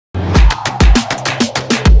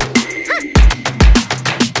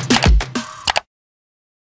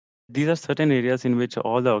These are certain areas in which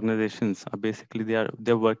all the organizations are basically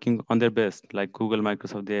they're working on their best, like Google,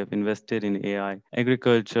 Microsoft. They have invested in AI,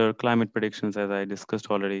 agriculture, climate predictions, as I discussed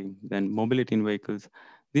already, then mobility in vehicles.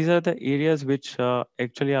 These are the areas which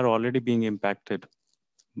actually are already being impacted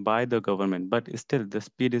by the government, but still the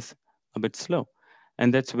speed is a bit slow.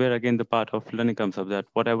 And that's where again the part of learning comes up, that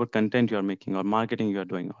whatever content you're making or marketing you're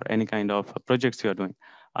doing or any kind of projects you're doing,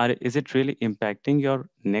 is it really impacting your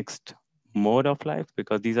next mode of life?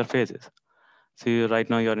 Because these are phases. So right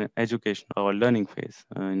now you're in education or learning phase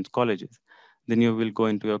in colleges, then you will go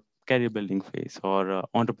into a career building phase or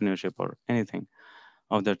entrepreneurship or anything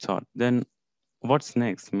of that sort. Then what's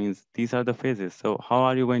next means these are the phases. So how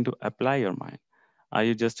are you going to apply your mind? Are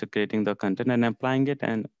you just creating the content and applying it,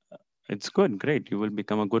 and it's good, great, you will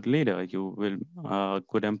become a good leader, you will a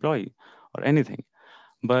good employee or anything.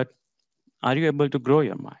 But are you able to grow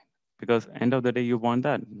your mind? Because end of the day you want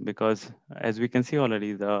that, because as we can see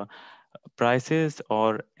already, the prices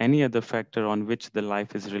or any other factor on which the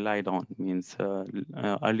life is relied on means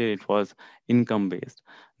earlier it was income based,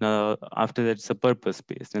 now after that it's a purpose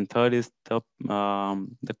based, and third is the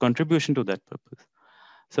contribution to that purpose.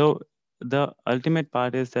 So the ultimate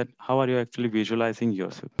part is that how are you actually visualizing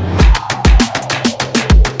yourself?